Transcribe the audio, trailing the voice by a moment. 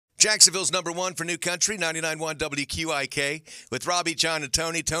Jacksonville's number one for New Country, 99.1 WQIK. With Robbie, John, and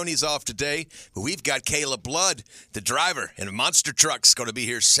Tony. Tony's off today, but we've got Kayla Blood, the driver in a monster truck's going to be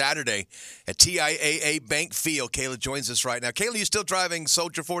here Saturday at TIAA Bank Field. Kayla joins us right now. Kayla, you still driving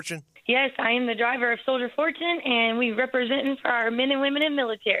Soldier Fortune? Yes, I am the driver of Soldier Fortune, and we representing for our men and women in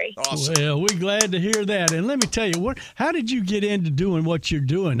military. Awesome. Well, we're glad to hear that. And let me tell you, how did you get into doing what you're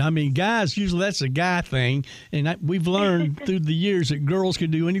doing? I mean, guys, usually that's a guy thing, and we've learned through the years that girls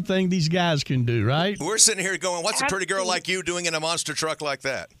can do anything these guys can do, right? We're sitting here going, what's a pretty girl like you doing in a monster truck like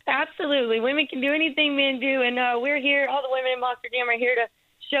that? Absolutely. Women can do anything men do, and we're here, all the women in Monster Jam are here to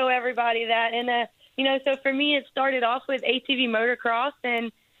show everybody that. And, so for me, it started off with ATV motocross,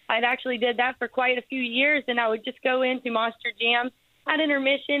 and I'd actually did that for quite a few years, and I would just go into Monster Jam at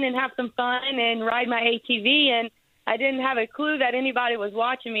intermission and have some fun and ride my ATV, and I didn't have a clue that anybody was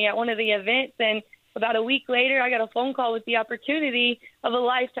watching me at one of the events, and about a week later, I got a phone call with the opportunity of a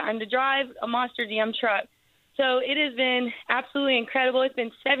lifetime to drive a Monster Jam truck. So it has been absolutely incredible. It's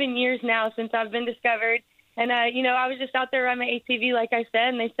been 7 years now since I've been discovered, and, I was just out there riding my ATV, like I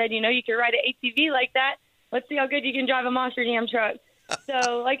said, and they said, you can ride an ATV like that. Let's see how good you can drive a Monster Jam truck.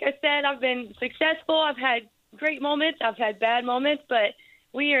 So, like I said, I've been successful. I've had great moments. I've had bad moments, but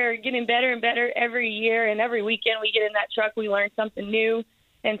we are getting better and better every year. And every weekend we get in that truck, we learn something new.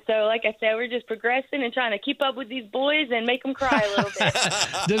 And so, like I said, we're just progressing and trying to keep up with these boys and make them cry a little bit.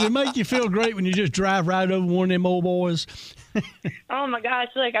 Does it make you feel great when you just drive right over one of them old boys? Oh, my gosh.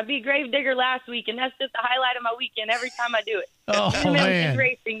 Look, I beat Gravedigger last week, and that's just the highlight of my weekend every time I do it. Oh, man.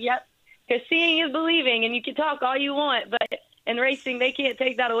 Racing, yep. Because seeing is believing, and you can talk all you want, but in racing, they can't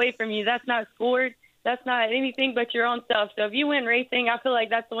take that away from you. That's not scored. That's not anything but your own stuff. So if you win racing, I feel like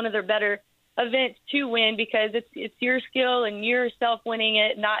that's one of their better events to win because it's your skill and yourself winning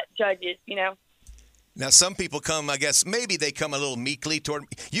it, not judges, Now, some people come, I guess, maybe they come a little meekly toward.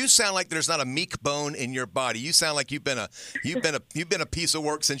 You sound like there's not a meek bone in your body. You sound like you've been a piece of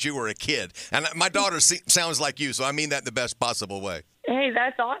work since you were a kid. And my daughter sounds like you, so I mean that in the best possible way. Hey,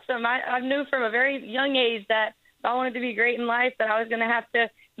 that's awesome. I knew from a very young age that if I wanted to be great in life, that I was going to have to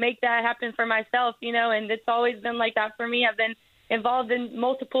make that happen for myself, and it's always been like that for me. I've been involved in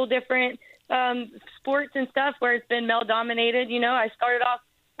multiple different sports and stuff where it's been male-dominated. I started off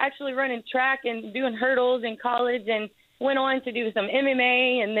actually running track and doing hurdles in college and went on to do some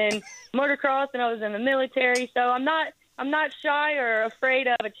MMA and then motocross, and I was in the military. So I'm not shy or afraid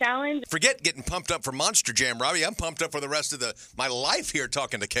of a challenge. Forget getting pumped up for Monster Jam, Robbie. I'm pumped up for the rest of my life here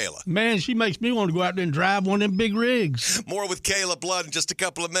talking to Kayla. Man, she makes me want to go out there and drive one of them big rigs. More with Kayla Blood in just a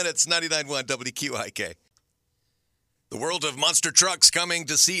couple of minutes. 99.1 WQIK. The world of monster trucks coming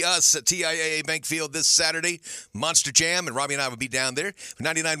to see us at TIAA Bank Field this Saturday. Monster Jam, and Robbie and I will be down there.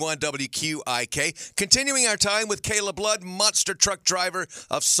 99.1 WQIK. Continuing our time with Kayla Blood, monster truck driver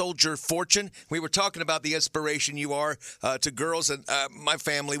of Soldier Fortune. We were talking about the inspiration you are to girls. And my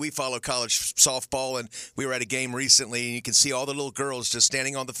family, we follow college softball, and we were at a game recently, and you can see all the little girls just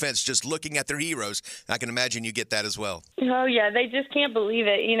standing on the fence, just looking at their heroes. I can imagine you get that as well. Oh, yeah, they just can't believe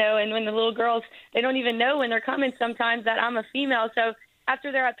it, and when the little girls, they don't even know when they're coming sometimes that I'm a female. So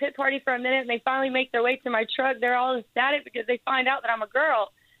after they're at pit party for a minute and they finally make their way to my truck, they're all ecstatic because they find out that I'm a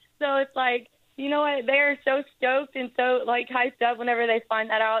girl. So it's like, you know what, they're so stoked and so hyped up whenever they find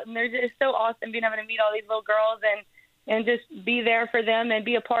that out. And they're just so awesome being able to meet all these little girls and just be there for them and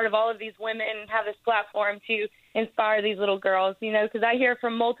be a part of all of these women and have this platform to inspire these little girls, because I hear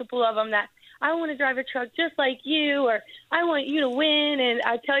from multiple of them that I want to drive a truck just like you, or I want you to win. And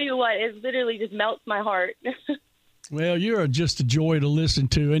I tell you what, it literally just melts my heart. Well, you're just a joy to listen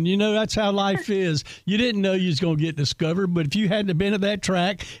to. And, that's how life is. You didn't know you was going to get discovered, but if you hadn't been at that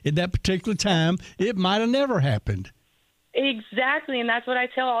track at that particular time, it might have never happened. Exactly, and that's what I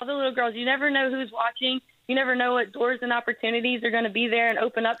tell all the little girls. You never know who's watching. You never know what doors and opportunities are going to be there and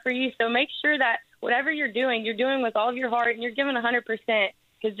open up for you. So make sure that whatever you're doing with all of your heart and you're giving 100%.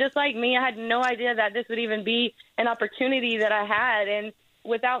 Because just like me, I had no idea that this would even be an opportunity that I had. And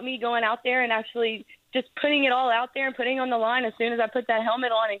without me going out there and actually just putting it all out there and putting on the line, as soon as I put that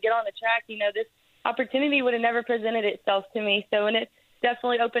helmet on and get on the track, this opportunity would have never presented itself to me. So, and it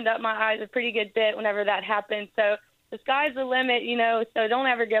definitely opened up my eyes a pretty good bit whenever that happened. So the sky's the limit, so don't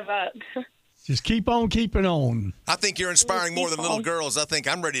ever give up. Just keep on keeping on. I think you're inspiring more than little girls. I think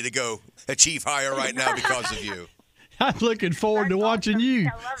I'm ready to go achieve higher right now because of you. I'm looking forward to watching you.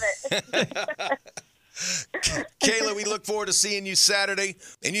 I love it. Kayla, we look forward to seeing you Saturday,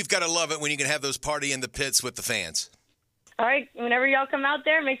 and you've got to love it when you can have those party in the pits with the fans. All right, whenever y'all come out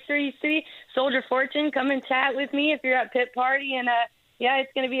there, make sure you see Soldier Fortune. Come and chat with me if you're at pit party, and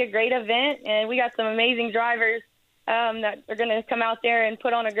it's going to be a great event, and we got some amazing drivers that are going to come out there and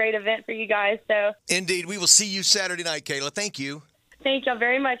put on a great event for you guys. So Indeed. We will see you Saturday night, Kayla. Thank you. thank y'all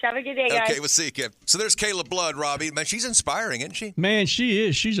very much. Have a good day, guys. Okay, we'll see you, Kim. So there's Kayla Blood, Robbie. Man, she's inspiring, isn't she? Man, she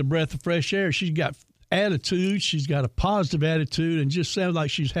is. She's a breath of fresh air. She's got attitude. She's got a positive attitude and just sounds like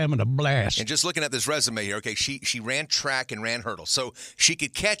she's having a blast. And just looking at this resume here, okay, she ran track and ran hurdles. So she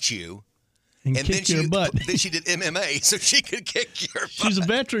could catch you. And kick your butt. Then she did MMA, so she could kick your butt. She's a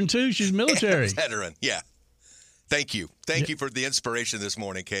veteran, too. She's military. Yeah, veteran, yeah. Thank you. Thank you for the inspiration this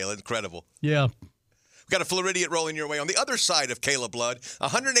morning, Kayla. Incredible. Yeah. We've got a Floridian rolling your way. On the other side of Kayla Blood,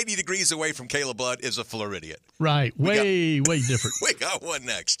 180 degrees away from Kayla Blood is a Floridian. Right. Way different. We got one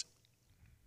next.